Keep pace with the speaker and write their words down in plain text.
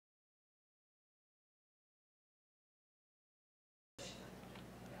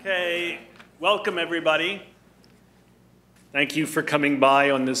Okay, welcome everybody. Thank you for coming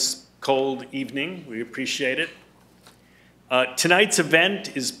by on this cold evening. We appreciate it. Tonight's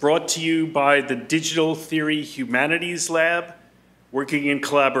event is brought to you by the Digital Theory Humanities Lab, working in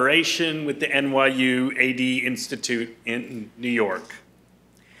collaboration with the NYUAD Institute in New York.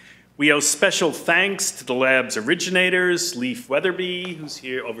 We owe special thanks to the lab's originators, Leif Weatherby, who's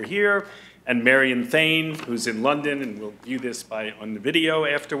here over here, and Marion Thane, who's in London, and we'll view this on the video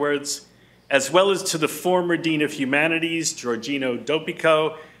afterwards, as well as to the former Dean of Humanities, Giorgino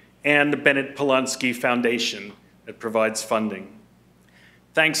Dopico, and the Bennett Polonsky Foundation that provides funding.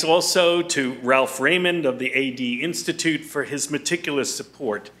 Thanks also to Ralph Raymond of the AD Institute for his meticulous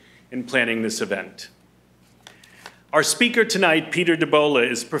support in planning this event. Our speaker tonight, Peter de Bolla,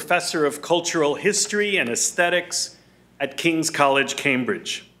 is Professor of Cultural History and Aesthetics at King's College,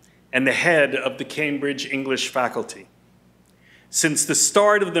 Cambridge, and the head of the Cambridge English faculty. Since the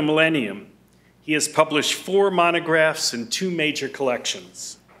start of the millennium, he has published 4 monographs and 2 major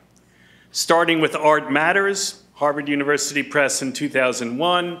collections. Starting with Art Matters, Harvard University Press in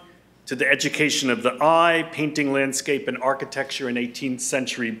 2001, to The Education of the Eye, Painting, Landscape, and Architecture in 18th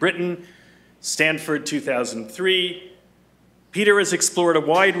Century Britain, Stanford 2003, Peter has explored a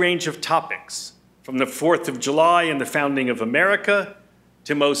wide range of topics, from the 4th of July and the founding of America,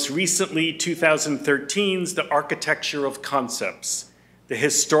 to most recently 2013's The Architecture of Concepts, the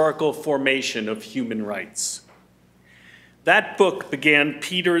historical formation of human rights. That book began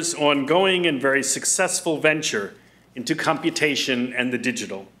Peter's ongoing and very successful venture into computation and the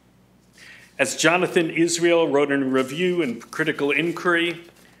digital. As Jonathan Israel wrote in a review in Critical Inquiry,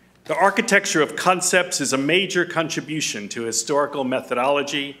 The Architecture of Concepts is a major contribution to historical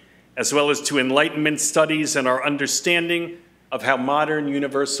methodology, as well as to Enlightenment studies and our understanding of how modern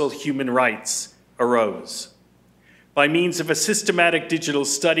universal human rights arose. By means of a systematic digital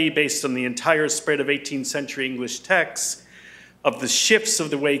study based on the entire spread of 18th century English texts, of the shifts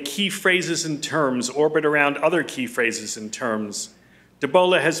of the way key phrases and terms orbit around other key phrases and terms, de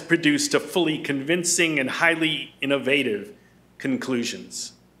Bolla has produced a fully convincing and highly innovative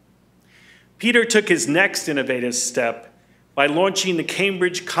conclusions. Peter took his next innovative step by launching the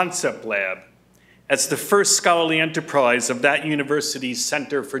Cambridge Concept Lab as the first scholarly enterprise of that university's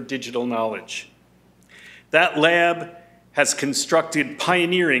Center for Digital Knowledge. That lab has constructed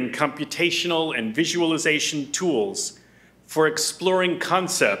pioneering computational and visualization tools for exploring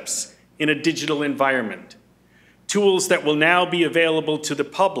concepts in a digital environment, tools that will now be available to the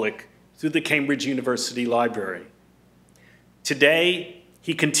public through the Cambridge University Library. Today,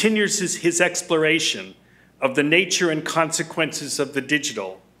 he continues his exploration of the nature and consequences of the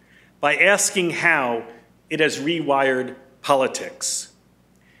digital by asking how it has rewired politics.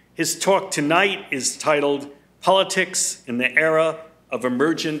 His talk tonight is titled Politics in the Era of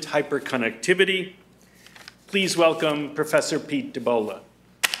Emergent Hyperconnectivity. Please welcome Professor Pete de Bolla.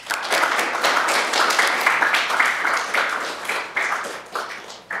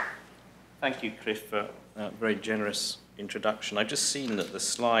 Thank you, Cliff, for a very generous introduction. I've just seen that the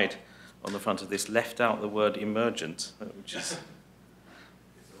slide on the front of this left out the word emergent, which is...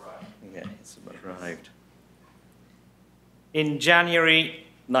 Yeah, it's arrived. In January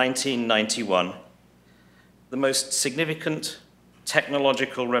 1991, the most significant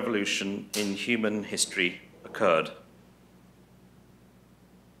technological revolution in human history occurred.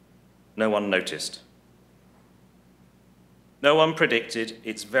 No one noticed. No one predicted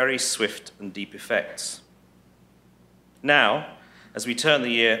its very swift and deep effects. Now, as we turn the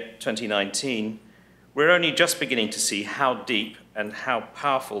year 2019, we're only just beginning to see how deep and how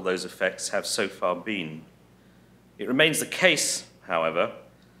powerful those effects have so far been. It remains the case, however,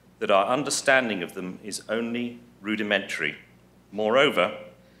 that our understanding of them is only rudimentary. Moreover,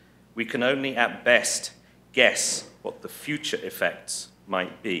 we can only at best guess what the future effects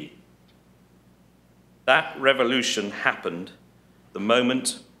might be. That revolution happened the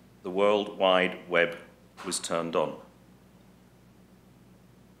moment the World Wide Web was turned on.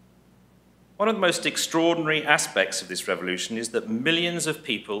 One of the most extraordinary aspects of this revolution is that millions of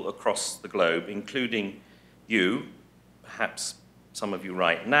people across the globe, including you, perhaps some of you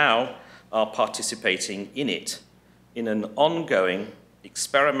right now, are participating in it in an ongoing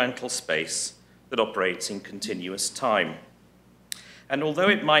experimental space that operates in continuous time. And although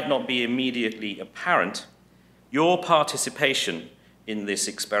it might not be immediately apparent, your participation in this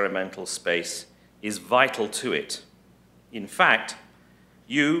experimental space is vital to it. In fact,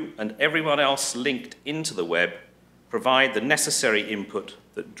 you and everyone else linked into the web provide the necessary input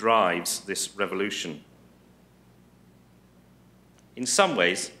that drives this revolution. In some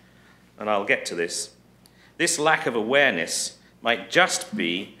ways, and I'll get to this, this lack of awareness might just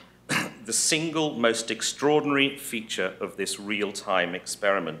be the single most extraordinary feature of this real-time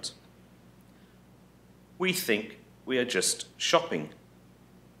experiment. We think we are just shopping,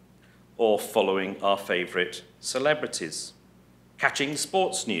 or following our favorite celebrities, catching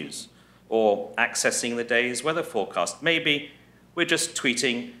sports news, or accessing the day's weather forecast. Maybe we're just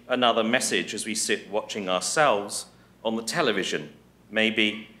tweeting another message as we sit watching ourselves on the television.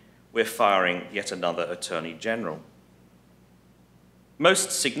 Maybe we're firing yet another Attorney General.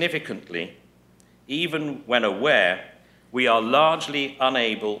 Most significantly, even when aware, we are largely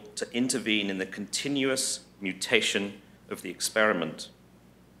unable to intervene in the continuous mutation of the experiment.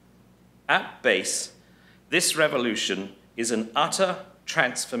 At base, this revolution is an utter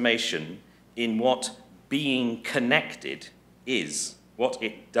transformation in what being connected is, what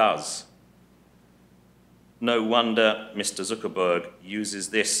it does. No wonder Mr. Zuckerberg uses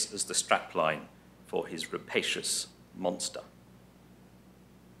this as the strapline for his rapacious monster.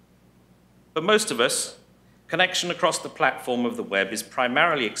 For most of us, connection across the platform of the web is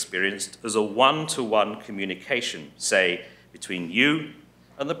primarily experienced as a one-to-one communication, say, between you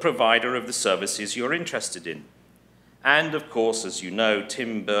and the provider of the services you're interested in. And of course, as you know,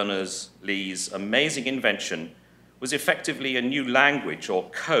 Tim Berners-Lee's amazing invention was effectively a new language or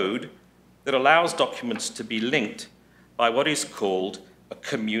code that allows documents to be linked by what is called a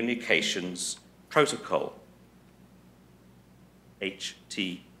communications protocol,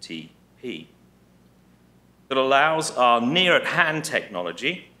 HTTP, that allows our near-at-hand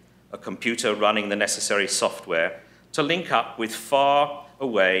technology, a computer running the necessary software, to link up with far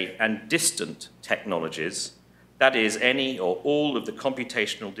away and distant technologies, that is, any or all of the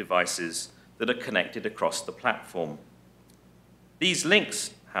computational devices that are connected across the platform. These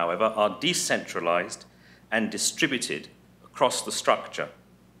links, however, are decentralized and distributed across the structure.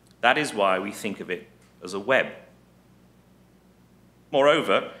 That is why we think of it as a web.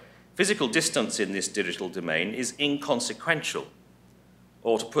 Moreover, physical distance in this digital domain is inconsequential.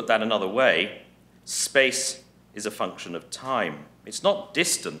 Or to put that another way, space is a function of time. It's not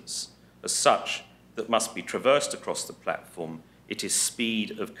distance as such that must be traversed across the platform. It is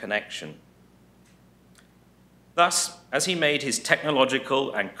speed of connection. Thus, as he made his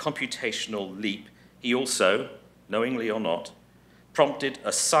technological and computational leap, he also, knowingly or not, prompted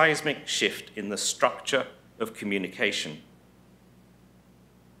a seismic shift in the structure of communication.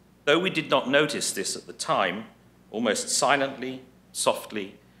 Though we did not notice this at the time, almost silently,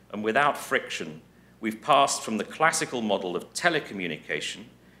 softly, and without friction, we've passed from the classical model of telecommunication,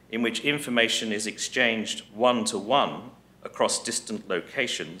 in which information is exchanged one-to-one across distant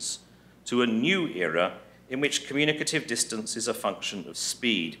locations, to a new era in which communicative distance is a function of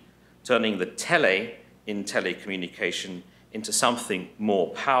speed, turning the tele in telecommunication into something more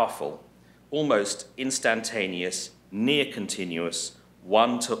powerful, almost instantaneous, near-continuous,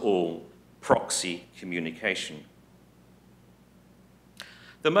 one-to-all proxy communication.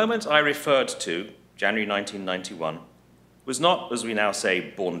 The moment I referred to, January 1991, was not, as we now say,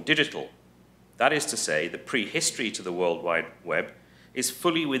 born digital. That is to say, the prehistory to the World Wide Web is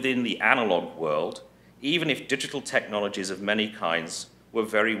fully within the analog world, even if digital technologies of many kinds were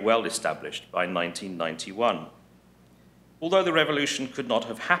very well established by 1991. Although the revolution could not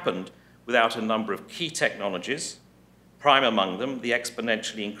have happened without a number of key technologies, prime among them the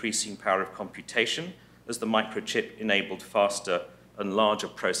exponentially increasing power of computation as the microchip enabled faster and larger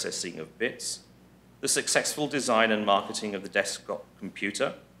processing of bits, the successful design and marketing of the desktop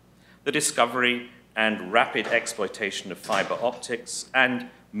computer, the discovery and rapid exploitation of fiber optics, and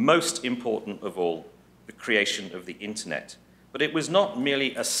most important of all, the creation of the internet. But it was not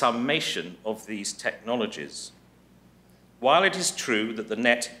merely a summation of these technologies. While it is true that the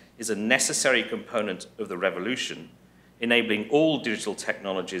net is a necessary component of the revolution, enabling all digital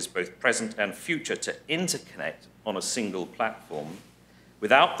technologies, both present and future, to interconnect on a single platform,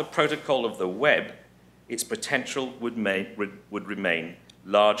 without the protocol of the web, its potential would remain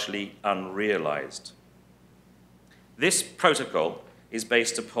largely unrealized. This protocol is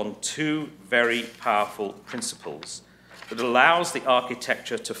based upon two very powerful principles that allows the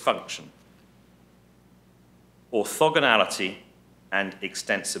architecture to function: orthogonality and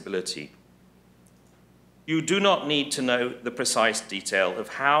extensibility. You do not need to know the precise detail of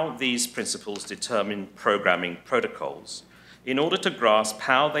how these principles determine programming protocols in order to grasp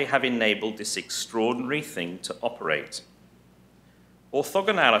how they have enabled this extraordinary thing to operate.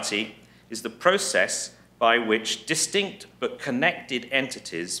 Orthogonality is the process by which distinct but connected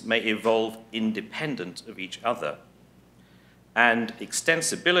entities may evolve independent of each other. And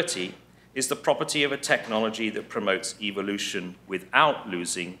extensibility is the property of a technology that promotes evolution without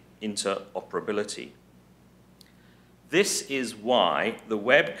losing interoperability. This is why the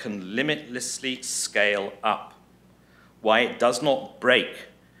web can limitlessly scale up, why it does not break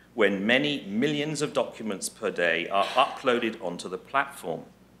when many millions of documents per day are uploaded onto the platform.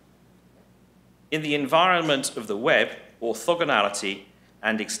 In the environment of the web, orthogonality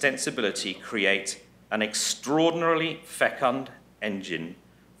and extensibility create an extraordinarily fecund engine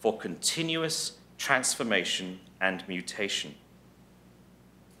for continuous transformation and mutation.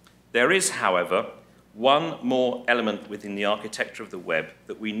 There is, however, one more element within the architecture of the web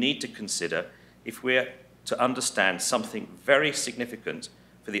that we need to consider if we're to understand something very significant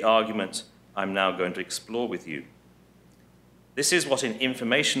for the argument I'm now going to explore with you. This is what in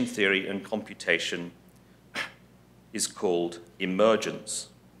information theory and computation is called emergence,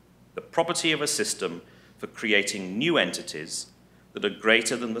 the property of a system for creating new entities that are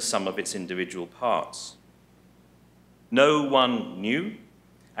greater than the sum of its individual parts. No one knew,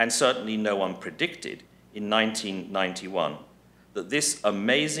 and certainly no one predicted in 1991, that this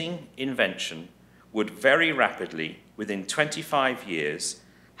amazing invention would very rapidly, within 25 years,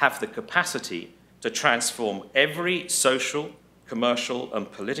 have the capacity to transform every social, commercial,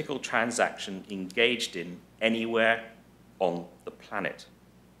 and political transaction engaged in anywhere on the planet.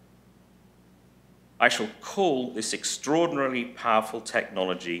 I shall call this extraordinarily powerful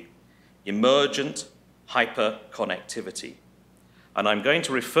technology emergent hyperconnectivity, and I'm going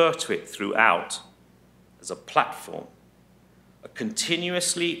to refer to it throughout as a platform, a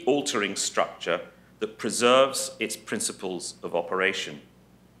continuously altering structure that preserves its principles of operation.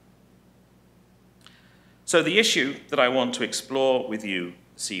 So the issue that I want to explore with you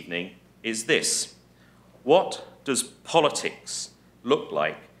this evening is this: what does politics look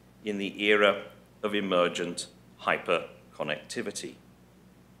like in the era of emergent hyperconnectivity?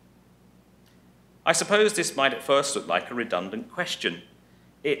 I suppose this might at first look like a redundant question.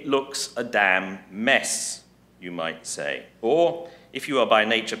 It looks a damn mess, you might say. Or, if you are by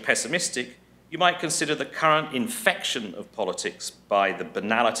nature pessimistic, you might consider the current infection of politics by the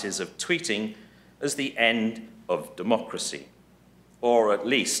banalities of tweeting as the end of democracy, or at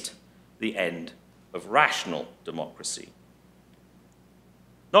least the end of rational democracy.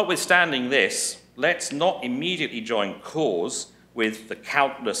 Notwithstanding this, let's not immediately join cause with the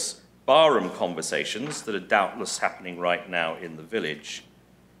countless barroom conversations that are doubtless happening right now in the village.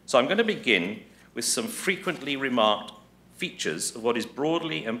 So I'm going to begin with some frequently remarked features of what is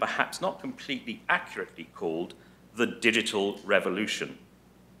broadly and perhaps not completely accurately called the digital revolution.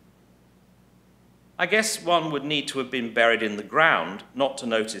 I guess one would need to have been buried in the ground not to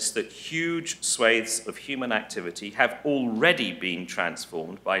notice that huge swathes of human activity have already been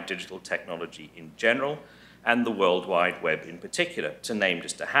transformed by digital technology in general and the World Wide Web in particular. To name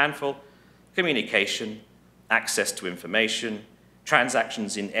just a handful: communication, access to information,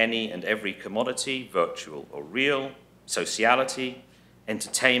 transactions in any and every commodity, virtual or real, sociality,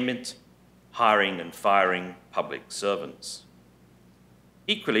 entertainment, hiring and firing public servants.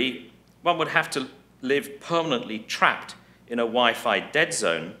 Equally, one would have to live permanently trapped in a Wi-Fi dead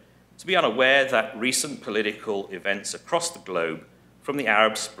zone to be unaware that recent political events across the globe, from the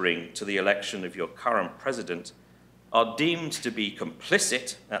Arab Spring to the election of your current president, are deemed to be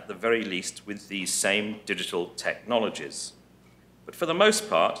complicit, at the very least, with these same digital technologies. But for the most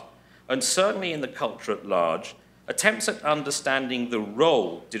part, and certainly in the culture at large, attempts at understanding the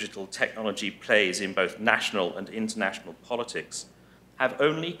role digital technology plays in both national and international politics have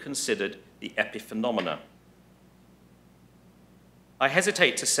only considered the epiphenomena. I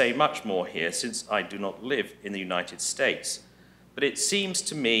hesitate to say much more here since I do not live in the United States, but it seems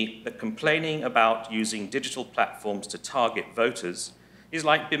to me that complaining about using digital platforms to target voters is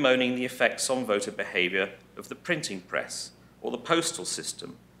like bemoaning the effects on voter behavior of the printing press or the postal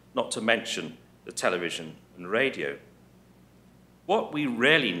system, not to mention the television and radio. What we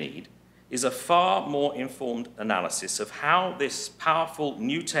really need is a far more informed analysis of how this powerful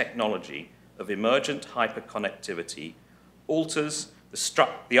new technology of emergent hyperconnectivity alters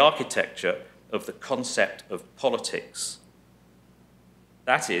the architecture of the concept of politics.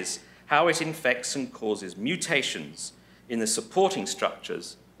 That is, how it infects and causes mutations in the supporting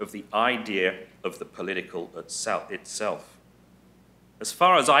structures of the idea of the political itself. As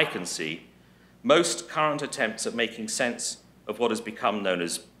far as I can see, most current attempts at making sense of what has become known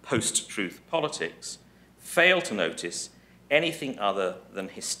as post-truth politics fail to notice anything other than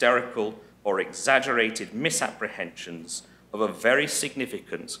hysterical or exaggerated misapprehensions of a very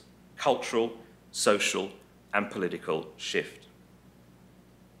significant cultural, social, and political shift.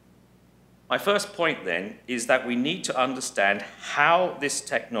 My first point, then, is that we need to understand how this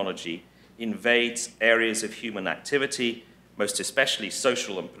technology invades areas of human activity, most especially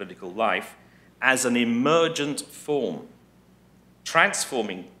social and political life, as an emergent form,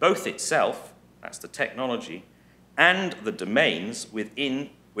 transforming both itself, that's the technology, and the domains within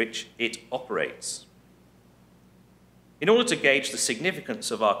which it operates. In order to gauge the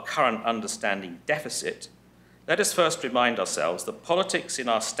significance of our current understanding deficit, let us first remind ourselves that politics in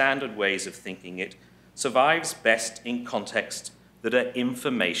our standard ways of thinking it survives best in contexts that are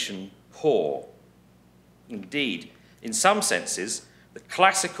information poor. Indeed, in some senses, the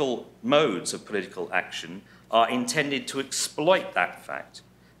classical modes of political action are intended to exploit that fact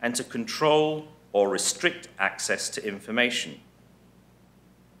and to control or restrict access to information.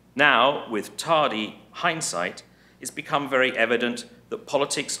 Now, with tardy hindsight, it's become very evident that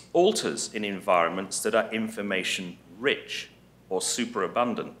politics alters in environments that are information-rich or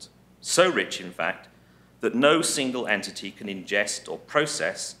superabundant. So rich, in fact, that no single entity can ingest or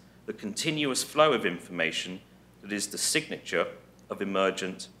process the continuous flow of information that is the signature of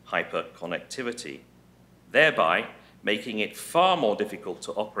emergent hyperconnectivity, thereby making it far more difficult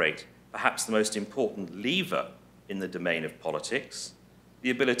to operate perhaps the most important lever in the domain of politics, the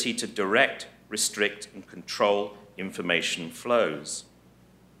ability to direct, restrict, and control information flows.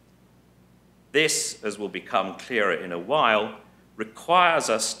 This, as will become clearer in a while, requires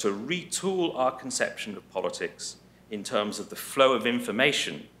us to retool our conception of politics in terms of the flow of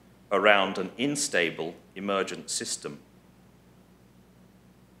information around an unstable, emergent system.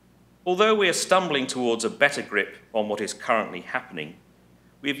 Although we are stumbling towards a better grip on what is currently happening,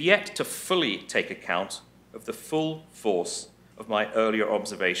 we have yet to fully take account of the full force of my earlier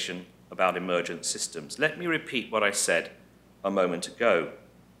observation about emergent systems. Let me repeat what I said a moment ago.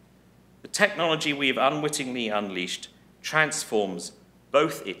 The technology we have unwittingly unleashed transforms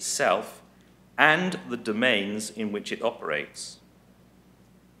both itself and the domains in which it operates.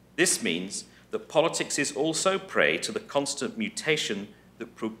 This means that politics is also prey to the constant mutation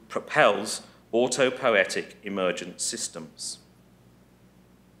that propels autopoietic emergent systems.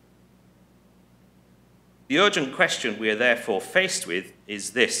 The urgent question we are therefore faced with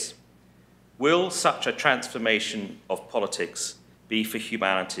is this: will such a transformation of politics be for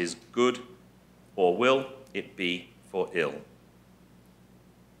humanities good, or will it be for ill?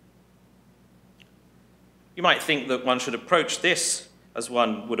 You might think that one should approach this as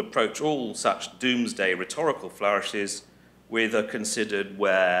one would approach all such doomsday rhetorical flourishes with a considered,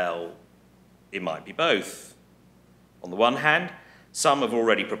 well, it might be both. On the one hand, some have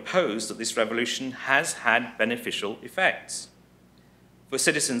already proposed that this revolution has had beneficial effects. For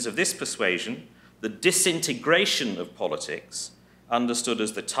citizens of this persuasion, the disintegration of politics, understood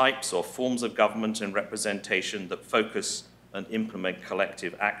as the types or forms of government and representation that focus and implement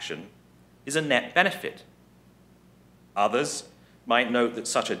collective action, is a net benefit. Others might note that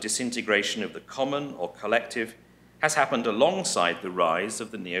such a disintegration of the common or collective has happened alongside the rise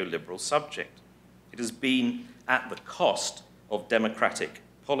of the neoliberal subject. It has been at the cost of democratic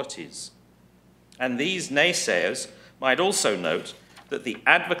polities. And these naysayers might also note that the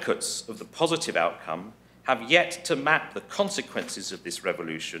advocates of the positive outcome have yet to map the consequences of this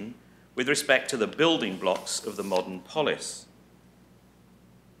revolution with respect to the building blocks of the modern polis: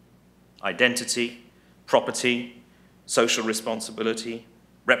 identity, property, social responsibility,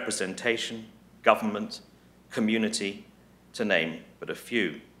 representation, government, community, to name but a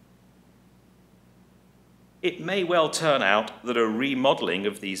few. It may well turn out that a remodeling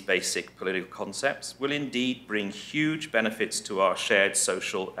of these basic political concepts will indeed bring huge benefits to our shared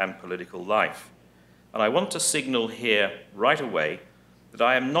social and political life. And I want to signal here right away that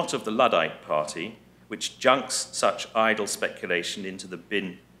I am not of the Luddite party, which junks such idle speculation into the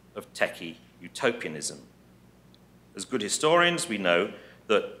bin of techie utopianism. As good historians, we know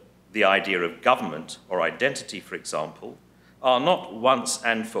that the idea of government or identity, for example, are not once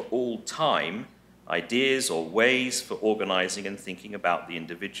and for all time ideas or ways for organizing and thinking about the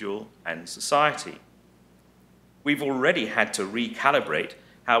individual and society. We've already had to recalibrate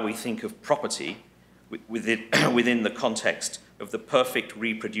how we think of property within the context of the perfect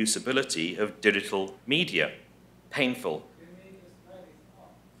reproducibility of digital media. Painful.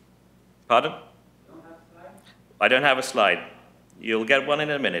 Pardon? I don't have a slide. You'll get one in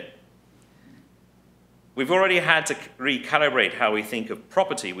a minute. We've already had to recalibrate how we think of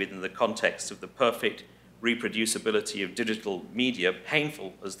property within the context of the perfect reproducibility of digital media,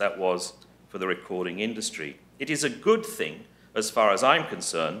 painful as that was for the recording industry. It is a good thing, as far as I'm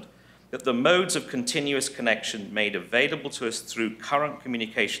concerned, that the modes of continuous connection made available to us through current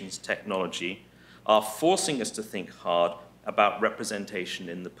communications technology are forcing us to think hard about representation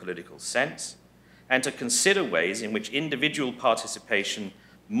in the political sense, and to consider ways in which individual participation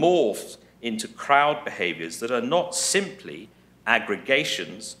morphs into crowd behaviors that are not simply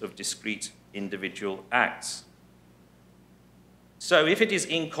aggregations of discrete individual acts. So if it is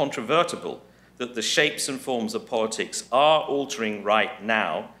incontrovertible that the shapes and forms of politics are altering right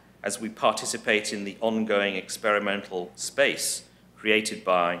now as we participate in the ongoing experimental space created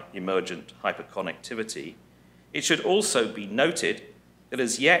by emergent hyperconnectivity, it should also be noted that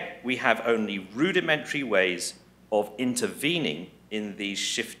as yet we have only rudimentary ways of intervening in these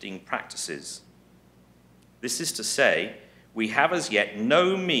shifting practices. This is to say, we have as yet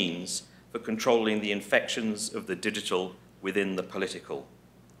no means for controlling the infections of the digital within the political.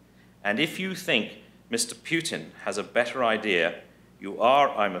 And if you think Mr. Putin has a better idea, you are,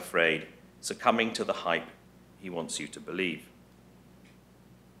 I'm afraid, succumbing to the hype he wants you to believe.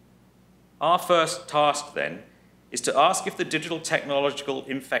 Our first task, then, is to ask if the digital technological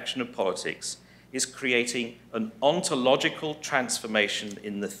infection of politics is creating an ontological transformation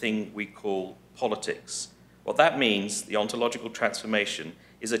in the thing we call politics. What that means, the ontological transformation,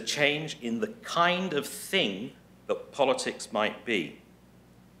 is a change in the kind of thing that politics might be.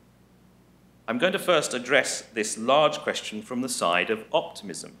 I'm going to first address this large question from the side of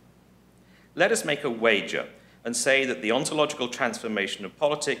optimism. Let us make a wager and say that the ontological transformation of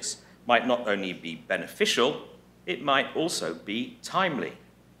politics might not only be beneficial, it might also be timely.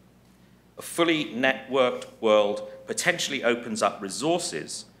 A fully networked world potentially opens up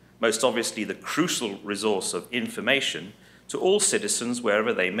resources, most obviously the crucial resource of information, to all citizens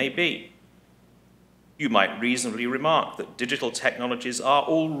wherever they may be. You might reasonably remark that digital technologies are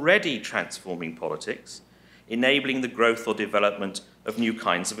already transforming politics, enabling the growth or development of new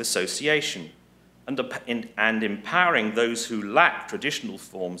kinds of association, and empowering those who lack traditional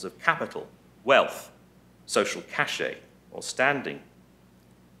forms of capital, wealth, social cachet, or standing.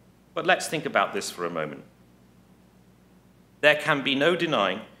 But let's think about this for a moment. There can be no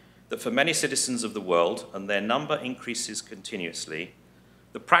denying that for many citizens of the world, and their number increases continuously,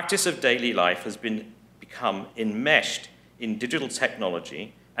 the practice of daily life has become enmeshed in digital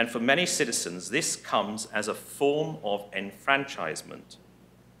technology, and for many citizens, this comes as a form of enfranchisement.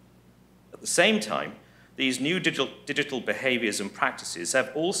 At the same time, these new digital behaviors and practices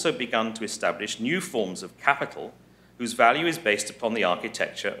have also begun to establish new forms of capital whose value is based upon the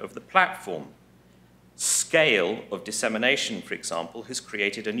architecture of the platform. Scale of dissemination, for example, has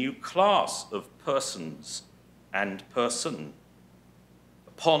created a new class of persons and person.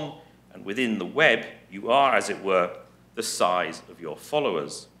 Upon and within the web, you are, as it were, the size of your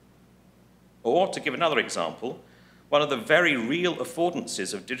followers. Or, to give another example, one of the very real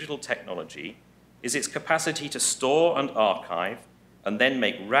affordances of digital technology is its capacity to store and archive and then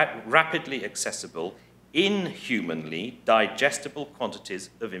make rapidly accessible, inhumanly digestible quantities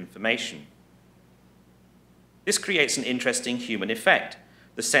of information. This creates an interesting human effect,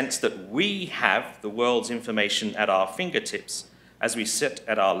 the sense that we have the world's information at our fingertips as we sit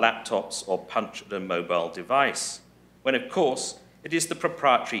at our laptops or punch at a mobile device, when of course it is the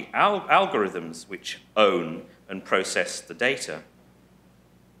proprietary algorithms which own and process the data.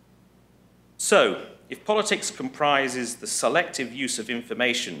 So, if politics comprises the selective use of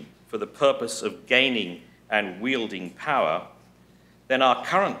information for the purpose of gaining and wielding power, then our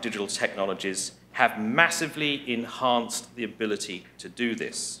current digital technologies have massively enhanced the ability to do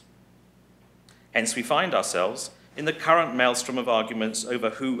this. Hence, we find ourselves in the current maelstrom of arguments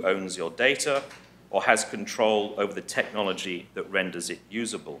over who owns your data or has control over the technology that renders it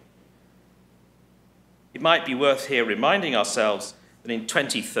usable. It might be worth here reminding ourselves that in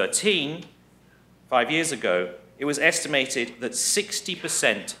 2013, 5 years ago, it was estimated that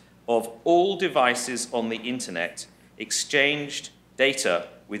 60% of all devices on the internet exchanged data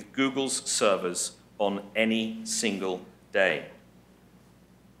with Google's servers on any single day.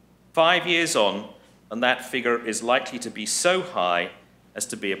 5 years on, and that figure is likely to be so high as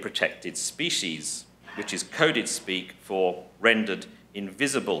to be a protected species, which is coded speak for rendered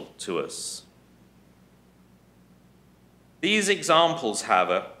invisible to us. These examples,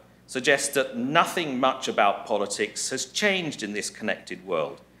 however, suggest that nothing much about politics has changed in this connected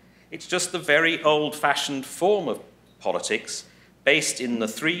world. It's just the very old-fashioned form of politics based in the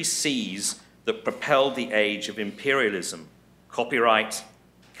 3 C's that propelled the age of imperialism: copyright,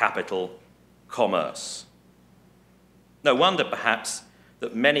 capital, commerce. No wonder, perhaps,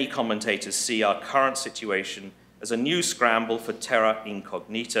 that many commentators see our current situation as a new scramble for terra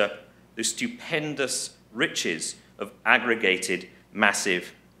incognita, the stupendous riches of aggregated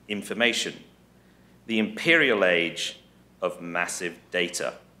massive information, the imperial age of massive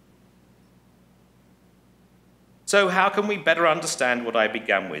data. So how can we better understand what I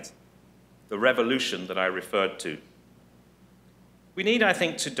began with, the revolution that I referred to? We need, I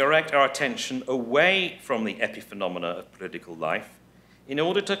think, to direct our attention away from the epiphenomena of political life in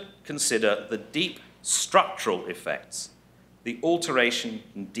order to consider the deep structural effects, the alteration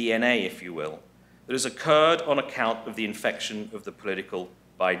in DNA, if you will, that has occurred on account of the infection of the political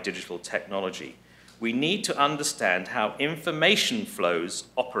by digital technology. We need to understand how information flows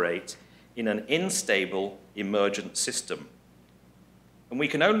operate in an unstable, emergent system. And we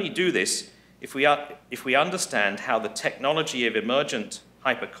can only do this if we understand how the technology of emergent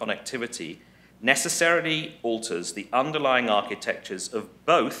hyperconnectivity necessarily alters the underlying architectures of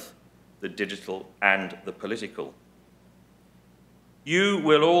both the digital and the political. You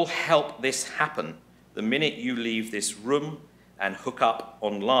will all help this happen the minute you leave this room and hook up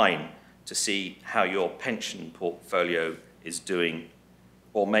online to see how your pension portfolio is doing,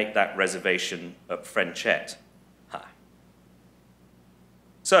 or make that reservation at Frenchette.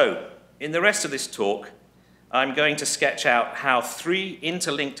 So, in the rest of this talk, I'm going to sketch out how three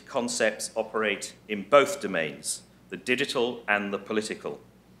interlinked concepts operate in both domains, the digital and the political.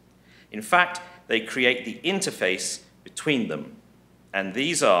 In fact, they create the interface between them, and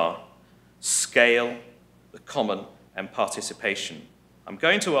these are scale, the common, and participation. I'm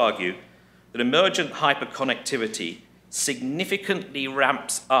going to argue that emergent hyperconnectivity significantly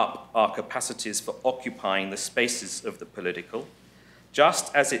ramps up our capacities for occupying the spaces of the political,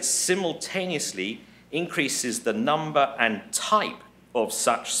 just as it simultaneously increases the number and type of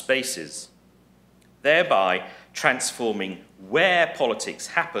such spaces, thereby transforming where politics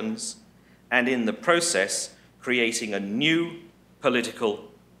happens and in the process creating a new political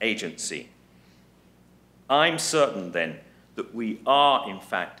agency. I'm certain then that we are in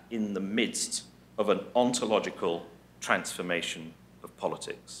fact in the midst of an ontological transformation of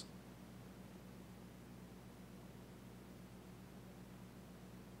politics.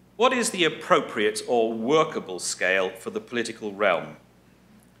 What is the appropriate or workable scale for the political realm?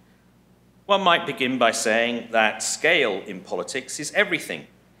 One might begin by saying that scale in politics is everything.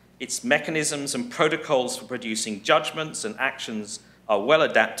 Its mechanisms and protocols for producing judgments and actions are well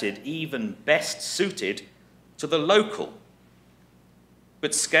adapted, even best suited to the local.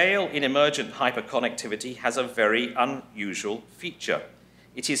 But scale in emergent hyperconnectivity has a very unusual feature.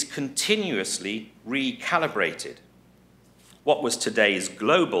 It is continuously recalibrated. What was today's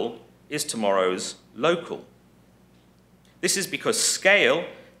global is tomorrow's local. This is because scale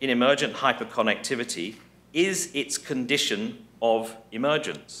in emergent hyperconnectivity is its condition of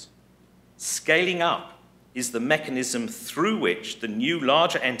emergence. Scaling up is the mechanism through which the new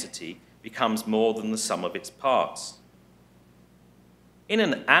larger entity becomes more than the sum of its parts. In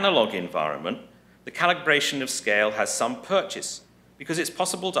an analog environment, the calibration of scale has some purchase because it's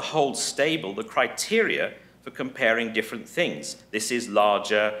possible to hold stable the criteria for comparing different things. This is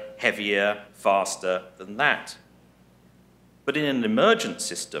larger, heavier, faster than that. But in an emergent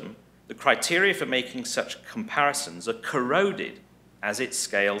system, the criteria for making such comparisons are corroded as it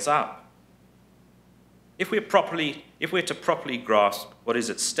scales up. If we're to properly grasp what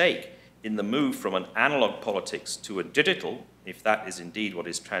is at stake in the move from an analog politics to a digital, if that is indeed what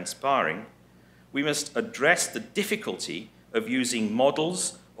is transpiring, we must address the difficulty of using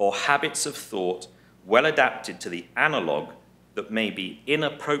models or habits of thought well adapted to the analog that may be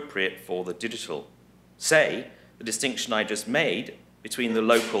inappropriate for the digital. Say, the distinction I just made between the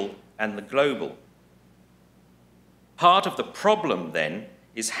local and the global. Part of the problem, then,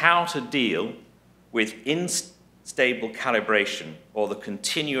 is how to deal with unstable calibration or the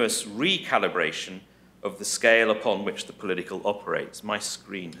continuous recalibration of the scale upon which the political operates. My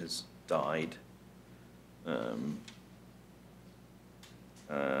screen has died.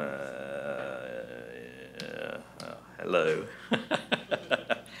 Hello.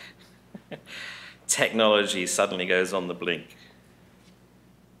 Technology suddenly goes on the blink.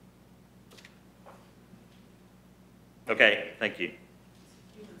 Okay, thank you.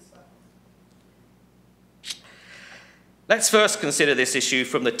 Let's first consider this issue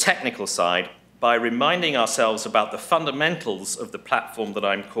from the technical side by reminding ourselves about the fundamentals of the platform that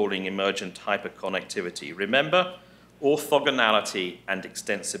I'm calling emergent hyperconnectivity. Remember, orthogonality and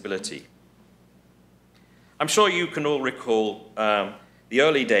extensibility. I'm sure you can all recall the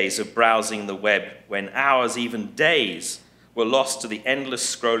early days of browsing the web when hours, even days, were lost to the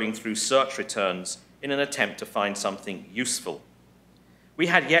endless scrolling through search returns in an attempt to find something useful. We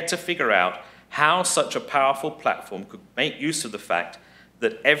had yet to figure out how such a powerful platform could make use of the fact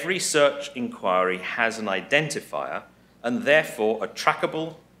that every search inquiry has an identifier and therefore a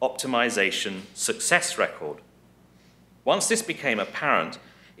trackable optimization success record. Once this became apparent,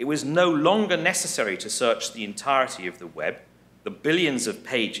 it was no longer necessary to search the entirety of the web, the billions of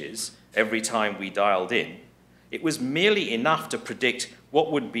pages, every time we dialed in. It was merely enough to predict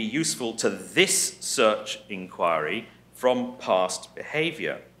what would be useful to this search inquiry from past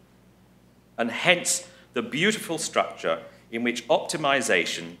behavior. And hence the beautiful structure in which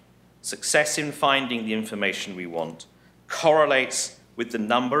optimization, success in finding the information we want, correlates with the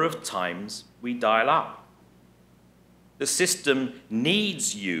number of times we dial up. The system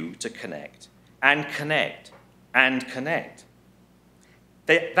needs you to connect and connect and connect.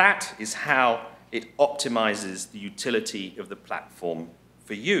 That is how it optimizes the utility of the platform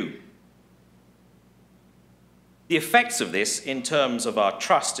for you. The effects of this in terms of our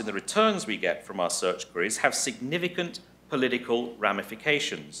trust in the returns we get from our search queries have significant political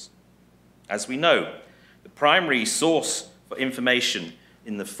ramifications. As we know, the primary source for information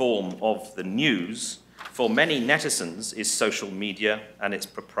in the form of the news for many netizens is social media and its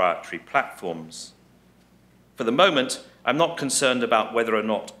proprietary platforms. For the moment, I'm not concerned about whether or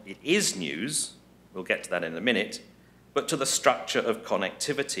not it is news, we'll get to that in a minute, but to the structure of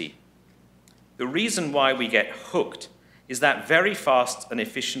connectivity. The reason why we get hooked is that very fast and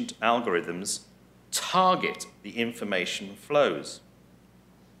efficient algorithms target the information flows.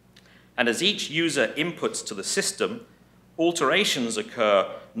 And as each user inputs to the system, alterations occur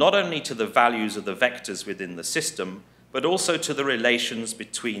not only to the values of the vectors within the system, but also to the relations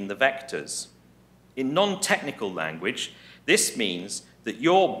between the vectors. In non-technical language, this means that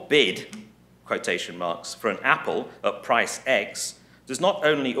your bid, quotation marks, for an apple at price X does not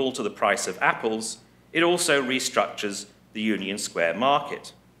only alter the price of apples, it also restructures the Union Square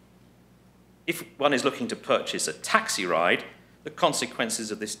market. If one is looking to purchase a taxi ride, the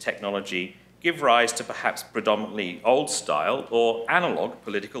consequences of this technology give rise to perhaps predominantly old-style or analog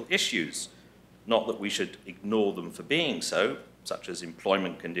political issues. Not that we should ignore them for being so, such as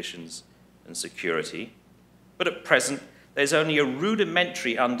employment conditions and security, but at present there's only a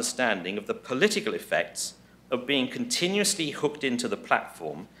rudimentary understanding of the political effects of being continuously hooked into the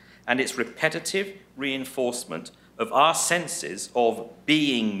platform and its repetitive reinforcement of our senses of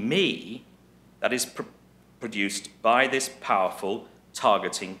being me that is produced by this powerful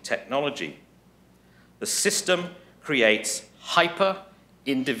targeting technology. The system creates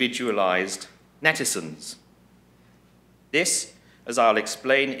hyper-individualized netizens. This, as I'll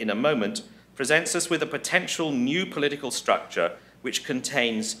explain in a moment, presents us with a potential new political structure which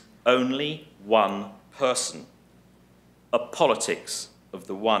contains only one person, a politics of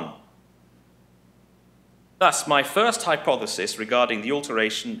the one. Thus, my first hypothesis regarding the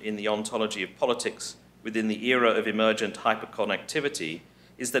alteration in the ontology of politics within the era of emergent hyperconnectivity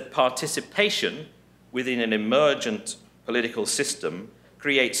is that participation within an emergent political system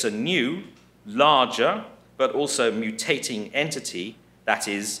creates a new, larger, but also mutating entity that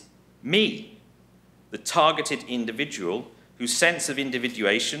is me, the targeted individual whose sense of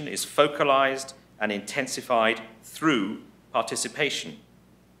individuation is focalized and intensified through participation.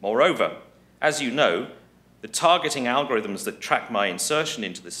 Moreover, as you know, the targeting algorithms that track my insertion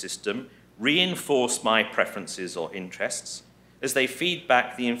into the system reinforce my preferences or interests as they feed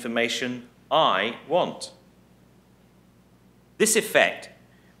back the information I want. This effect,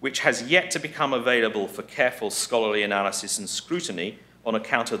 which has yet to become available for careful scholarly analysis and scrutiny on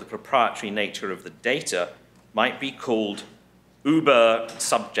account of the proprietary nature of the data, might be called uber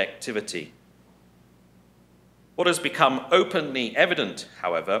subjectivity. What has become openly evident,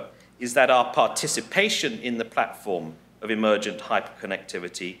 however, is that our participation in the platform of emergent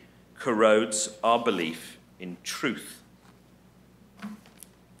hyperconnectivity corrodes our belief in truth.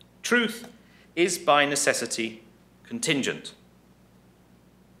 Truth is by necessity contingent.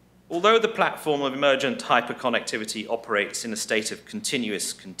 Although the platform of emergent hyperconnectivity operates in a state of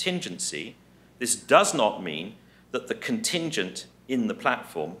continuous contingency, this does not mean that the contingent in the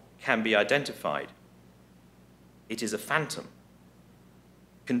platform can be identified. It is a phantom.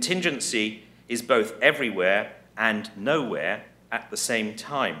 Contingency is both everywhere and nowhere at the same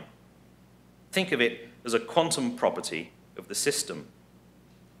time. Think of it as a quantum property of the system.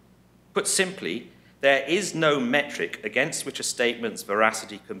 Put simply, there is no metric against which a statement's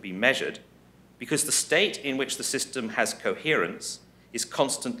veracity can be measured because the state in which the system has coherence is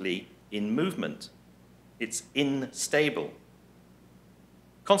constantly in movement. It's unstable.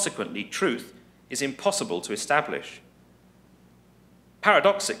 Consequently, truth is impossible to establish.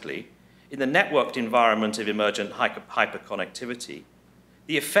 Paradoxically, in the networked environment of emergent hyperconnectivity,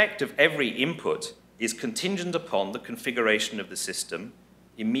 the effect of every input is contingent upon the configuration of the system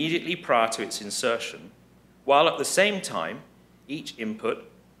immediately prior to its insertion, while at the same time, each input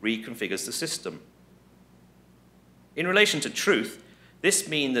reconfigures the system. In relation to truth, this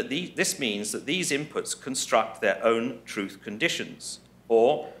means that these inputs construct their own truth conditions,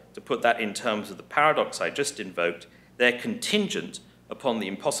 or, to put that in terms of the paradox I just invoked, they're contingent upon the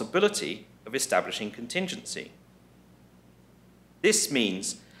impossibility of establishing contingency. This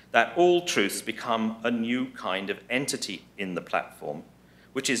means that all truths become a new kind of entity in the platform,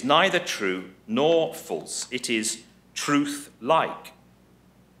 which is neither true nor false. It is truth-like.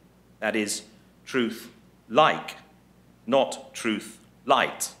 That is, truth-like, not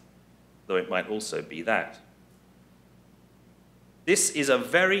truth-light, though it might also be that. This is a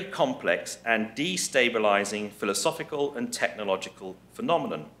very complex and destabilizing philosophical and technological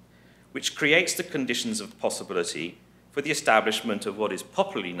phenomenon, which creates the conditions of possibility for the establishment of what is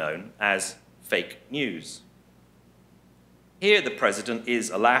popularly known as fake news. Here the president is,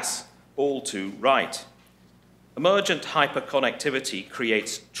 alas, all too right. Emergent hyperconnectivity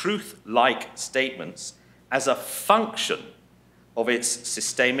creates truth-like statements as a function of its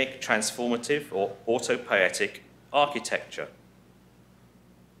systemic, transformative, or autopoietic architecture.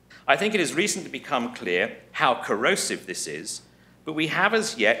 I think it has recently become clear how corrosive this is, but we have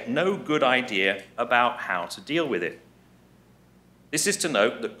as yet no good idea about how to deal with it. This is to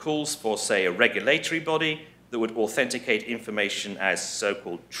note that calls for, say, a regulatory body that would authenticate information as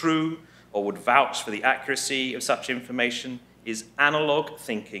so-called true or would vouch for the accuracy of such information is analog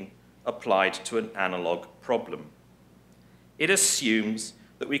thinking applied to an analog problem. It assumes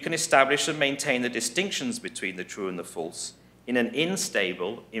that we can establish and maintain the distinctions between the true and the false in an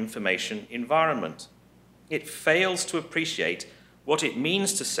unstable information environment. It fails to appreciate what it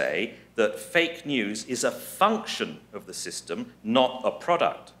means to say that fake news is a function of the system, not a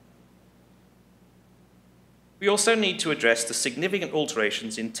product. We also need to address the significant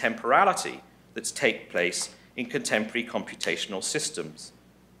alterations in temporality that take place in contemporary computational systems.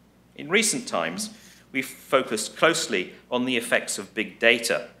 In recent times, we've focused closely on the effects of big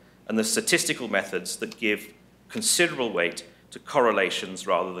data and the statistical methods that give considerable weight to correlations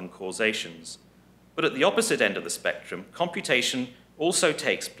rather than causations. But at the opposite end of the spectrum, computation also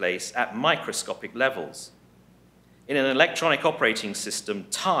takes place at microscopic levels. In an electronic operating system,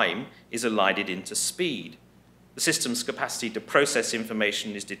 time is elided into speed. The system's capacity to process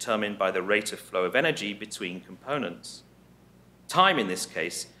information is determined by the rate of flow of energy between components. Time, in this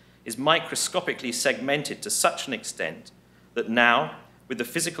case, is microscopically segmented to such an extent that now, with the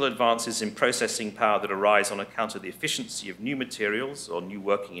physical advances in processing power that arise on account of the efficiency of new materials or new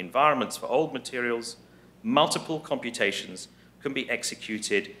working environments for old materials, multiple computations can be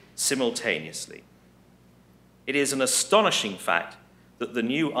executed simultaneously. It is an astonishing fact that the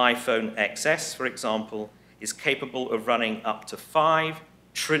new iPhone XS, for example, is capable of running up to 5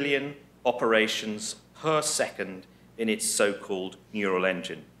 trillion operations per second in its so-called neural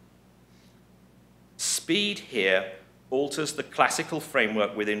engine. Speed here alters the classical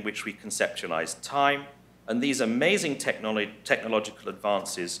framework within which we conceptualize time, and these amazing technological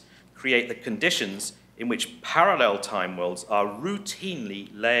advances create the conditions in which parallel time worlds are routinely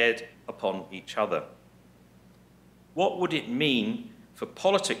layered upon each other. What would it mean for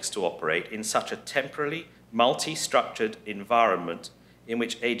politics to operate in such a temporally multi-structured environment in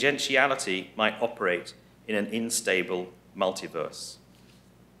which agentiality might operate in an unstable multiverse?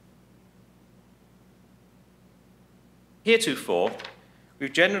 Heretofore,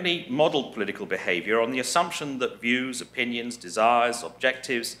 we've generally modeled political behavior on the assumption that views, opinions, desires,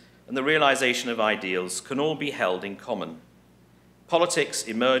 objectives, and the realization of ideals can all be held in common. Politics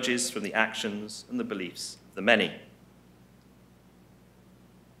emerges from the actions and the beliefs of the many.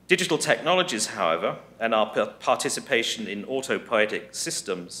 Digital technologies, however, and our participation in autopoietic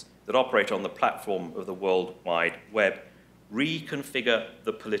systems that operate on the platform of the World Wide Web reconfigure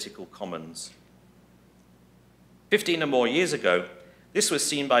the political commons. 15 or more years ago, this was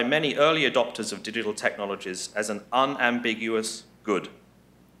seen by many early adopters of digital technologies as an unambiguous good.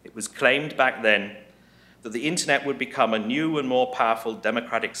 It was claimed back then that the internet would become a new and more powerful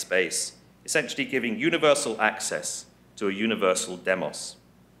democratic space, essentially giving universal access to a universal demos.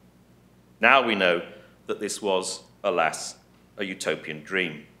 Now we know that this was, alas, a utopian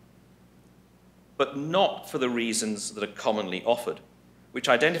dream. But not for the reasons that are commonly offered, which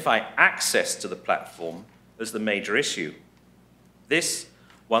identify access to the platform as the major issue. This,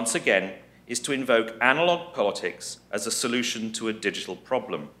 once again, is to invoke analog politics as a solution to a digital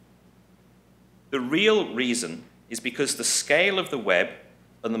problem. The real reason is because the scale of the web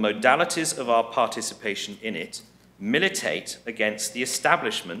and the modalities of our participation in it militate against the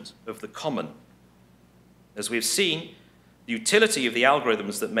establishment of the common. As we've seen, the utility of the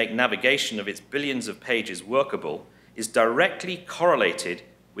algorithms that make navigation of its billions of pages workable is directly correlated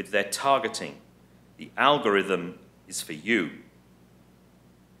with their targeting. The algorithm is for you.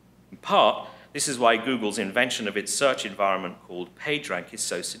 In part, this is why Google's invention of its search environment called PageRank is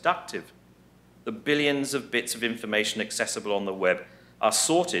so seductive. The billions of bits of information accessible on the web are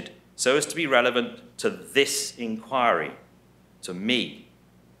sorted so as to be relevant to this inquiry. to me.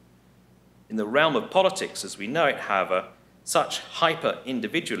 In the realm of politics as we know it, however, such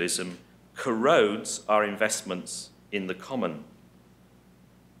hyper-individualism corrodes our investments in the common.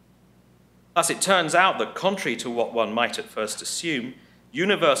 Thus, it turns out that, contrary to what one might at first assume,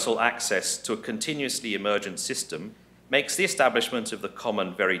 universal access to a continuously emergent system makes the establishment of the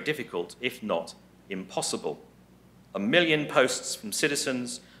common very difficult, if not impossible. 1 million posts from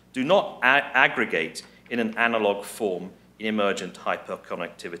citizens do not aggregate in an analog form in emergent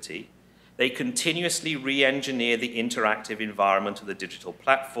hyperconnectivity. They continuously re-engineer the interactive environment of the digital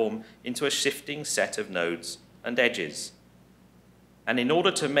platform into a shifting set of nodes and edges. And in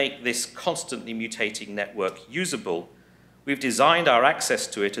order to make this constantly mutating network usable, we've designed our access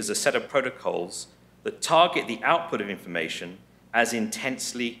to it as a set of protocols that target the output of information as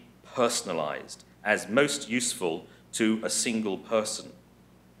intensely personalized, as most useful to a single person.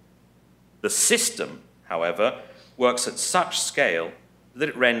 The system, however, works at such scale that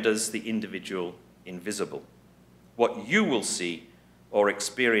it renders the individual invisible. What you will see or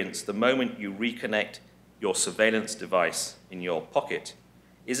experience the moment you reconnect your surveillance device in your pocket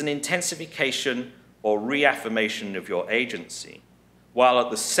is an intensification or reaffirmation of your agency, while at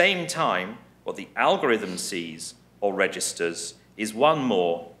the same time, what the algorithm sees or registers is one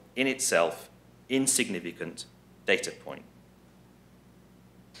more, in itself, insignificant data point.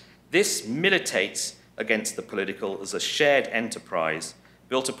 This militates against the political as a shared enterprise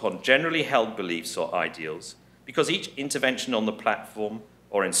built upon generally held beliefs or ideals, because each intervention on the platform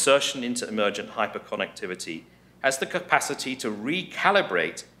or insertion into emergent hyperconnectivity has the capacity to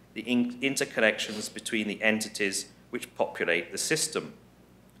recalibrate the interconnections between the entities which populate the system.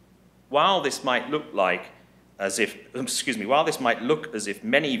 While this might look as if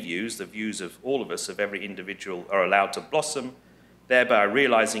many views, the views of all of us, of every individual, are allowed to blossom, thereby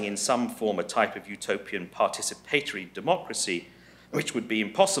realizing in some form a type of utopian participatory democracy, which would be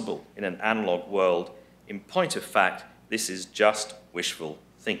impossible in an analog world, in point of fact, this is just wishful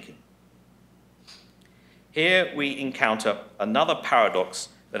thinking. Here we encounter another paradox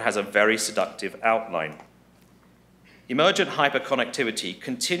that has a very seductive outline. Emergent hyperconnectivity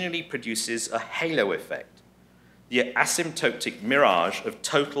continually produces a halo effect, the asymptotic mirage of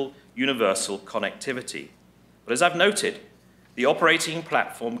total universal connectivity. But as I've noted, the operating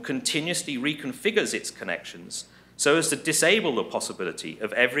platform continuously reconfigures its connections so as to disable the possibility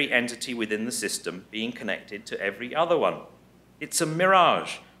of every entity within the system being connected to every other one. It's a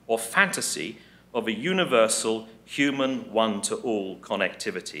mirage or fantasy of a universal human one-to-all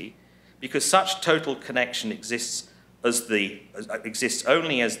connectivity, because such total connection exists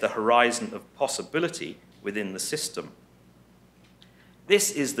only as the horizon of possibility within the system.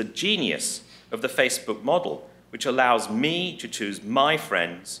 This is the genius of the Facebook model, which allows me to choose my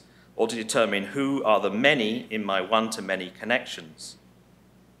friends or to determine who are the many in my one-to-many connections.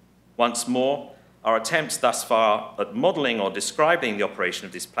 Once more, our attempts thus far at modeling or describing the operation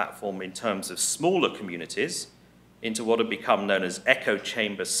of this platform in terms of smaller communities into what have become known as echo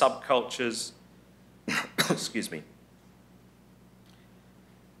chamber subcultures, excuse me,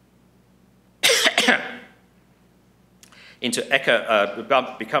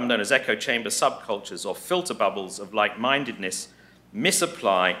 become known as echo chamber subcultures or filter bubbles of like-mindedness,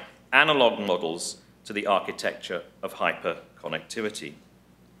 misapply analog models to the architecture of hyperconnectivity.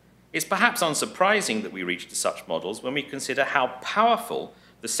 It's perhaps unsurprising that we reach to such models when we consider how powerful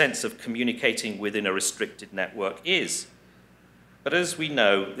the sense of communicating within a restricted network is. But as we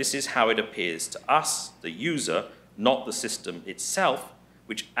know, this is how it appears to us, the user, not the system itself,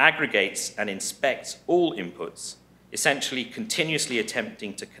 which aggregates and inspects all inputs, essentially continuously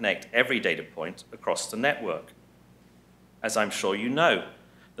attempting to connect every data point across the network. As I'm sure you know,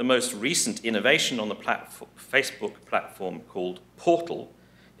 the most recent innovation on the Facebook platform, called Portal,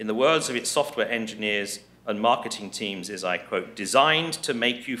 in the words of its software engineers and marketing teams, is, I quote, designed to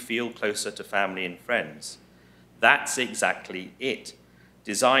make you feel closer to family and friends. That's exactly it.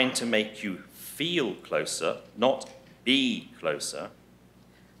 Designed to make you feel closer, not be closer.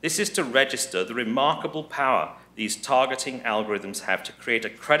 This is to register the remarkable power these targeting algorithms have to create a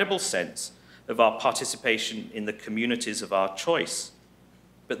credible sense of our participation in the communities of our choice.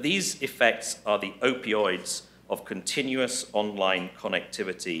 But these effects are the opioids of continuous online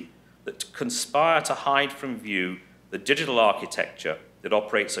connectivity that conspire to hide from view the digital architecture that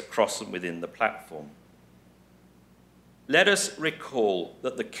operates across and within the platform. Let us recall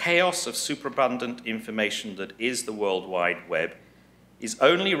that the chaos of superabundant information that is the World Wide Web is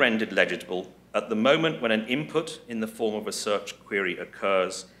only rendered legible at the moment when an input in the form of a search query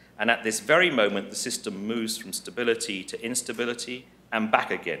occurs, and at this very moment the system moves from stability to instability and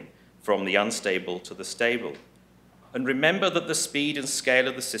back again, from the unstable to the stable. and remember that the speed and scale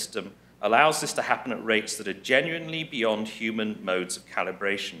of the system allows this to happen at rates that are genuinely beyond human modes of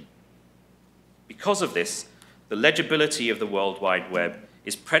calibration. Because of this, the legibility of the World Wide Web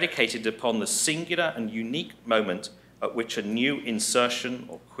is predicated upon the singular and unique moment at which a new insertion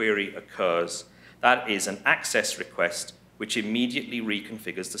or query occurs. That is an access request which immediately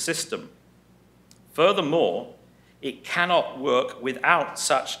reconfigures the system. Furthermore, it cannot work without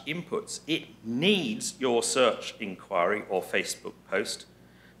such inputs. It needs your search inquiry or Facebook post,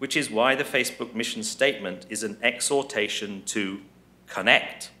 which is why the Facebook mission statement is an exhortation to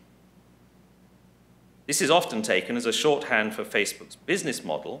connect. This is often taken as a shorthand for Facebook's business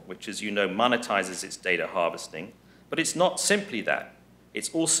model, which, as you know, monetizes its data harvesting, but it's not simply that. It's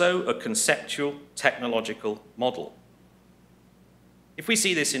also a conceptual, technological model. If we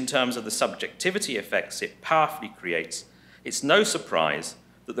see this in terms of the subjectivity effects it powerfully creates, it's no surprise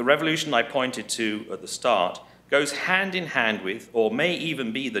that the revolution I pointed to at the start goes hand in hand with, or may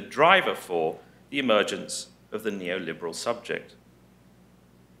even be the driver for, the emergence of the neoliberal subject.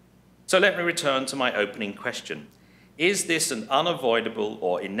 So let me return to my opening question. Is this an unavoidable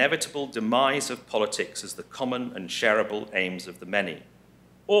or inevitable demise of politics as the common and shareable aims of the many?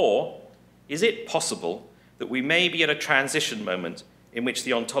 Or is it possible that we may be at a transition moment in which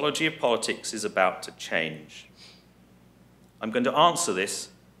the ontology of politics is about to change? I'm going to answer this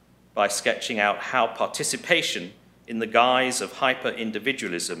by sketching out how participation in the guise of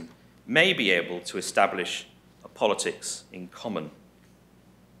hyper-individualism may be able to establish a politics in common.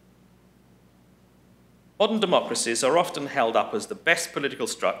 Modern democracies are often held up as the best political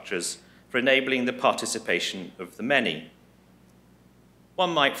structures for enabling the participation of the many.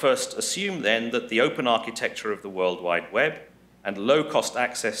 One might first assume then that the open architecture of the World Wide Web and low-cost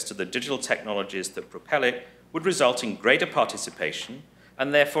access to the digital technologies that propel it would result in greater participation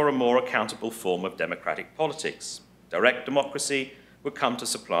and therefore a more accountable form of democratic politics. Direct democracy would come to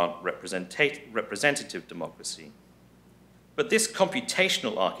supplant representative democracy. But this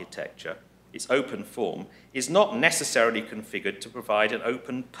computational architecture, its open form, is not necessarily configured to provide an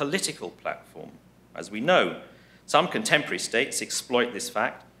open political platform. As we know, some contemporary states exploit this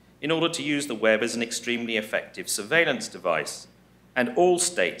fact in order to use the web as an extremely effective surveillance device, and all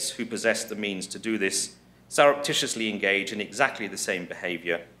states who possess the means to do this surreptitiously engage in exactly the same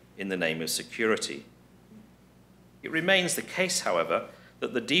behavior in the name of security. It remains the case, however,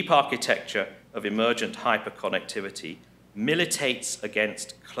 that the deep architecture of emergent hyperconnectivity militates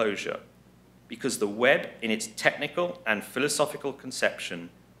against closure, because the web, in its technical and philosophical conception,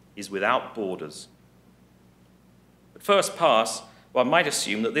 is without borders. At first pass, one might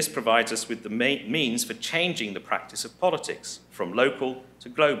assume that this provides us with the means for changing the practice of politics from local to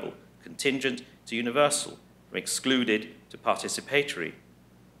global, contingent to universal, from excluded to participatory.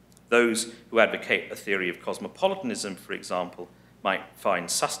 Those who advocate a theory of cosmopolitanism, for example, might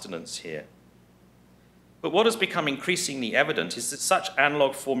find sustenance here. But what has become increasingly evident is that such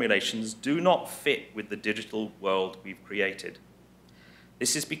analog formulations do not fit with the digital world we've created.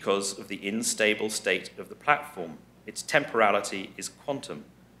 This is because of the unstable state of the platform. Its temporality is quantum,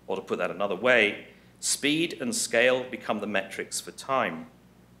 or to put that another way, speed and scale become the metrics for time.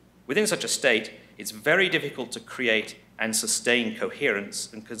 Within such a state, it's very difficult to create and sustain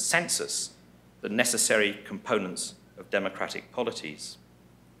coherence and consensus, the necessary components of democratic polities.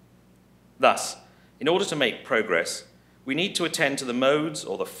 Thus, in order to make progress, we need to attend to the modes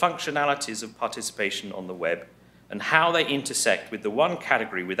or the functionalities of participation on the web and how they intersect with the one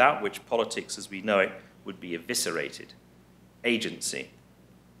category without which politics as we know it would be eviscerated: agency.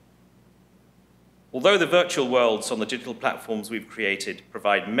 Although the virtual worlds on the digital platforms we've created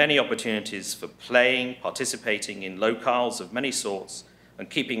provide many opportunities for playing, participating in locales of many sorts, and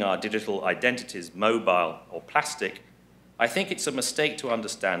keeping our digital identities mobile or plastic, I think it's a mistake to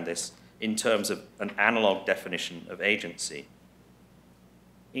understand this in terms of an analog definition of agency.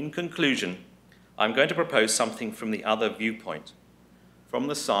 In conclusion, I'm going to propose something from the other viewpoint, from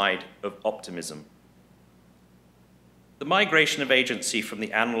the side of optimism. The migration of agency from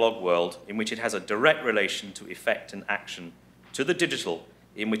the analog world, in which it has a direct relation to effect and action, to the digital,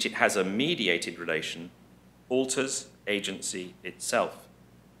 in which it has a mediated relation, alters agency itself.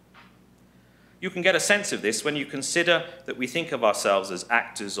 You can get a sense of this when you consider that we think of ourselves as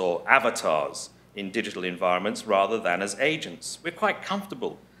actors or avatars in digital environments rather than as agents. We're quite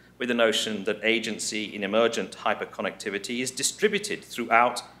comfortable with the notion that agency in emergent hyperconnectivity is distributed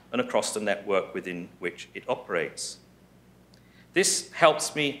throughout and across the network within which it operates. This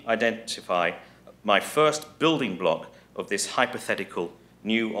helps me identify my first building block of this hypothetical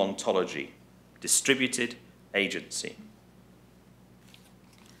new ontology: distributed agency.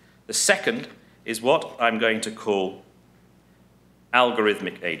 The second is what I'm going to call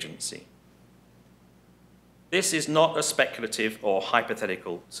algorithmic agency. This is not a speculative or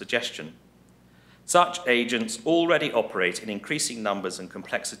hypothetical suggestion. Such agents already operate in increasing numbers and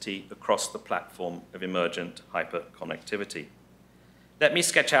complexity across the platform of emergent hyperconnectivity. Let me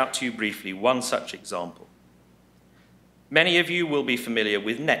sketch out to you briefly one such example. Many of you will be familiar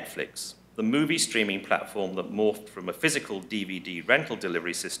with Netflix, the movie streaming platform that morphed from a physical DVD rental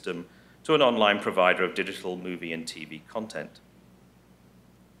delivery system to an online provider of digital movie and TV content.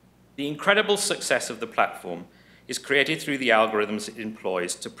 The incredible success of the platform is created through the algorithms it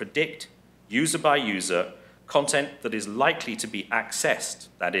employs to predict, user by user, content that is likely to be accessed,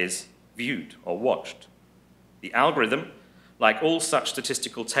 that is, viewed or watched. The algorithm, like all such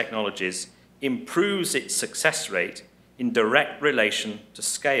statistical technologies, improves its success rate in direct relation to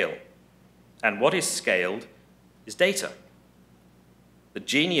scale. And what is scaled is data. The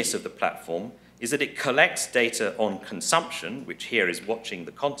genius of the platform is that it collects data on consumption, which here is watching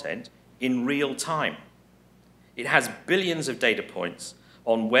the content, in real time. It has billions of data points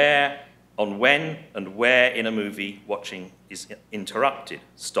on when and where in a movie watching is interrupted,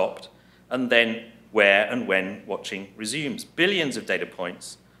 stopped, and then where and when watching resumes. Billions of data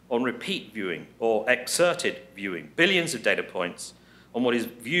points on repeat viewing or excerted viewing. Billions of data points on what is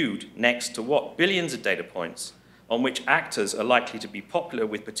viewed next to what. Billions of data points on which actors are likely to be popular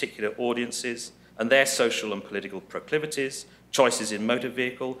with particular audiences and their social and political proclivities, choices in motor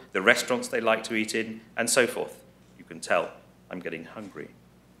vehicle, the restaurants they like to eat in, and so forth. You can tell I'm getting hungry.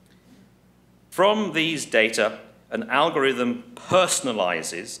 From these data, an algorithm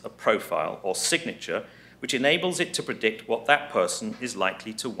personalizes a profile or signature which enables it to predict what that person is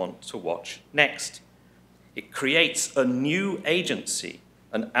likely to want to watch next. It creates a new agency,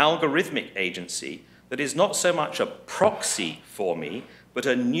 an algorithmic agency, that is not so much a proxy for me, but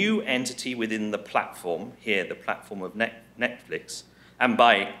a new entity within the platform, here the platform of Netflix, and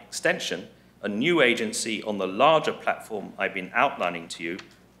by extension, a new agency on the larger platform I've been outlining to you,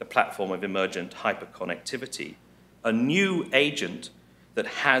 the platform of emergent hyperconnectivity, a new agent that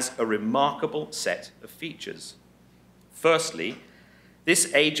has a remarkable set of features. Firstly,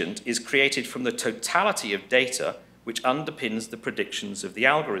 this agent is created from the totality of data which underpins the predictions of the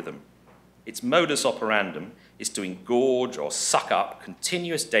algorithm. Its modus operandum is to engorge or suck up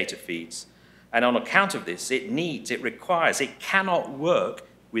continuous data feeds, and on account of this, it requires, it cannot work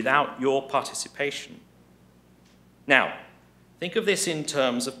without your participation. Now, think of this in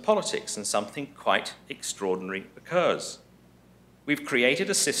terms of politics, and something quite extraordinary occurs. We've created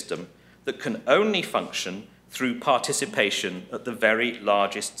a system that can only function through participation at the very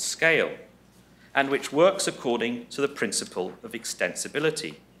largest scale, and which works according to the principle of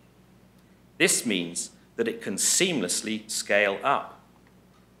extensibility. This means that it can seamlessly scale up.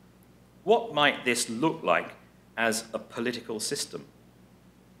 What might this look like as a political system?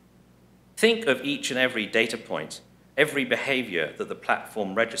 Think of each and every data point, every behavior that the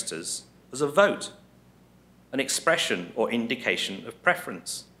platform registers as a vote, an expression or indication of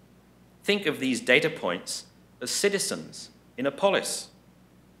preference. Think of these data points as citizens in a polis.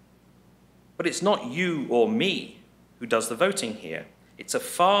 But it's not you or me who does the voting here. It's a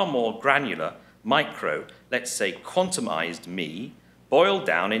far more granular, micro, let's say quantumized me, boiled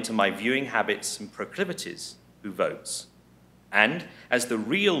down into my viewing habits and proclivities who votes. And as the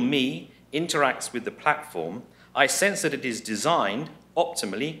real me interacts with the platform, I sense that it is designed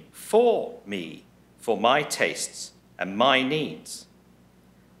optimally for me, for my tastes and my needs.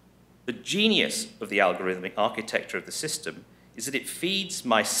 The genius of the algorithmic architecture of the system is that it feeds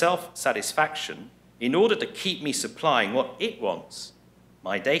my self-satisfaction in order to keep me supplying what it wants,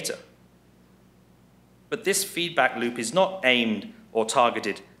 my data. But this feedback loop is not aimed or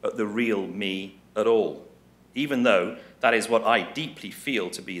targeted at the real me at all, even though that is what I deeply feel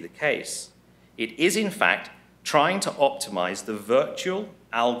to be the case. It is, in fact, trying to optimize the virtual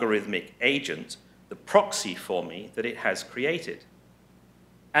algorithmic agent, the proxy for me that it has created.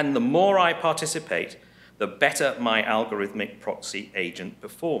 And the more I participate, the better my algorithmic proxy agent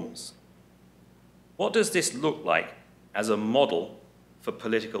performs. What does this look like as a model for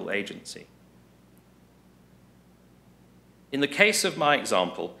political agency? In the case of my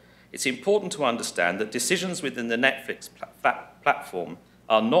example, it's important to understand that decisions within the Netflix platform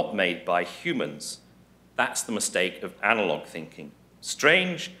are not made by humans. That's the mistake of analog thinking.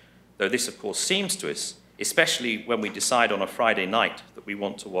 Strange, though this of course seems to us, especially when we decide on a Friday night that we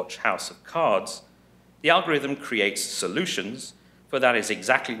want to watch House of Cards, the algorithm creates solutions, for that is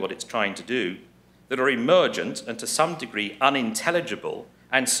exactly what it's trying to do, that are emergent and to some degree unintelligible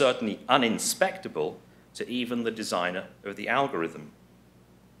and certainly uninspectable to even the designer of the algorithm.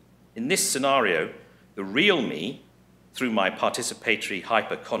 In this scenario, the real me, through my participatory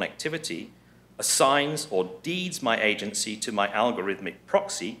hyperconnectivity, assigns or deeds my agency to my algorithmic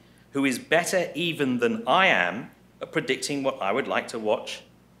proxy, who is better even than I am at predicting what I would like to watch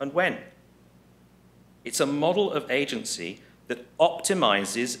and when. It's a model of agency that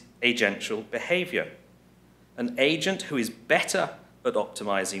optimizes agential behavior. An agent who is better at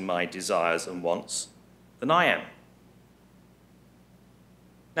optimizing my desires and wants than I am.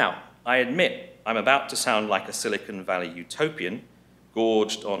 Now, I admit I'm about to sound like a Silicon Valley utopian,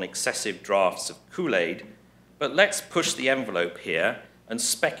 gorged on excessive drafts of Kool-Aid, but let's push the envelope here and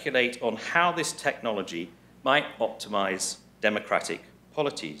speculate on how this technology might optimize democratic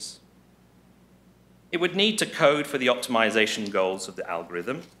polities. It would need to code for the optimization goals of the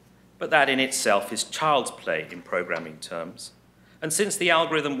algorithm, but that in itself is child's play in programming terms. And since the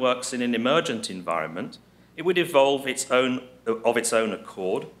algorithm works in an emergent environment, it would evolve of its own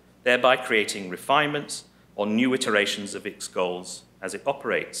accord, thereby creating refinements or new iterations of its goals as it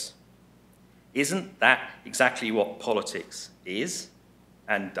operates. Isn't that exactly what politics is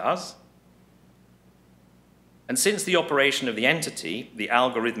and does? And since the operation of the entity, the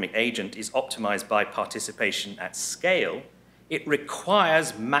algorithmic agent, is optimized by participation at scale, it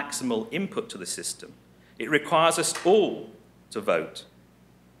requires maximal input to the system. It requires us all to vote.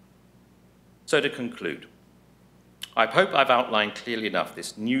 So to conclude, I hope I've outlined clearly enough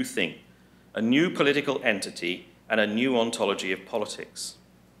this new thing, a new political entity and a new ontology of politics.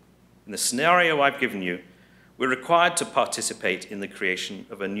 In the scenario I've given you, we're required to participate in the creation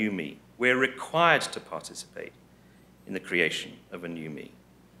of a new me. We're required to participate in the creation of a new me.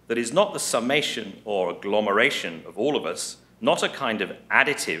 That is not the summation or agglomeration of all of us, not a kind of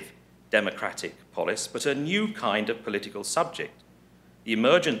additive democratic polis, but a new kind of political subject. The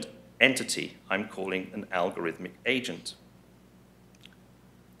emergent entity I'm calling an algorithmic agent.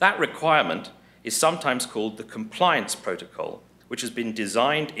 That requirement is sometimes called the compliance protocol, which has been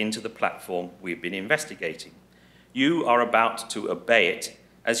designed into the platform we've been investigating. You are about to obey it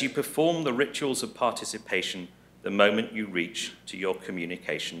as you perform the rituals of participation the moment you reach to your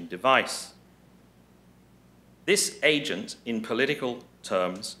communication device. This agent, in political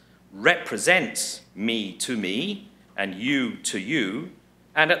terms, represents me to me and you to you,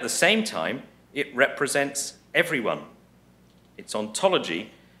 and at the same time, it represents everyone. Its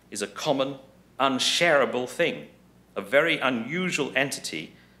ontology is a common, unshareable thing, a very unusual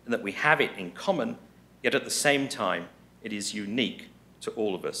entity, in that we have it in common, yet at the same time, it is unique to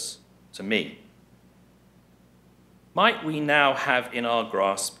all of us, to me. Might we now have in our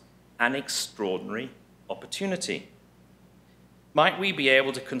grasp an extraordinary opportunity? Might we be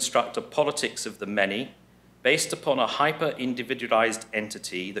able to construct a politics of the many based upon a hyper-individualized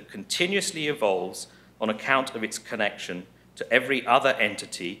entity that continuously evolves on account of its connection to every other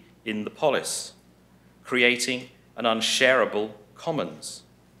entity in the polis, creating an unshareable commons?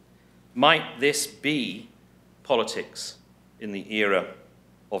 Might this be politics in the era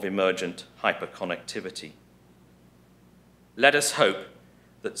of emergent hyperconnectivity? Let us hope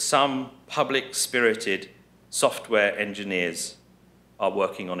that some public-spirited software engineers are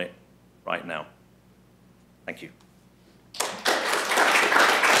working on it right now. Thank you.